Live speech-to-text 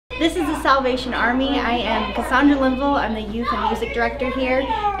This is the Salvation Army. I am Cassandra Linville. I'm the Youth and Music Director here.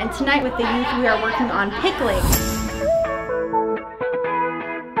 And tonight with the youth we are working on pickling.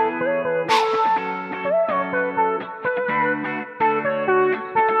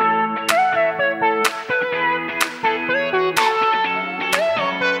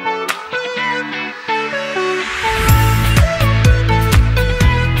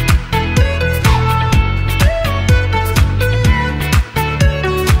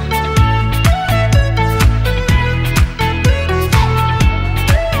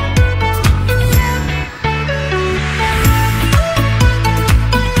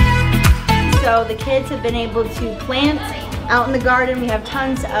 So the kids have been able to plant out in the garden. We have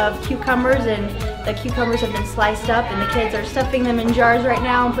tons of cucumbers, and the cucumbers have been sliced up, and the kids are stuffing them in jars right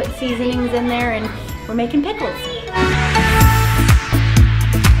now and put seasonings in there, and we're making pickles.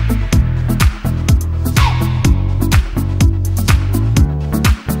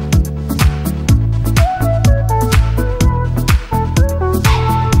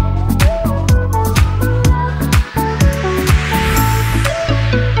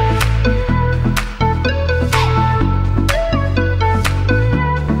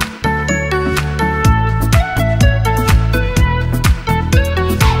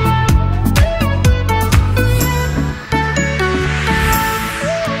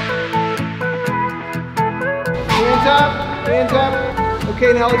 Hands up.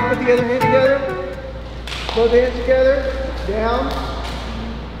 Okay, now let's put the other hand together. Both hands together. Down.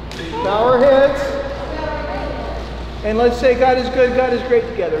 Bow our heads. And let's say God is good, God is great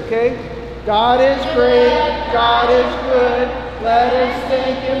together, okay? God is great, God is good. Let us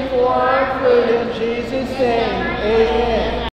thank Him for our fruit in Jesus' name. Amen.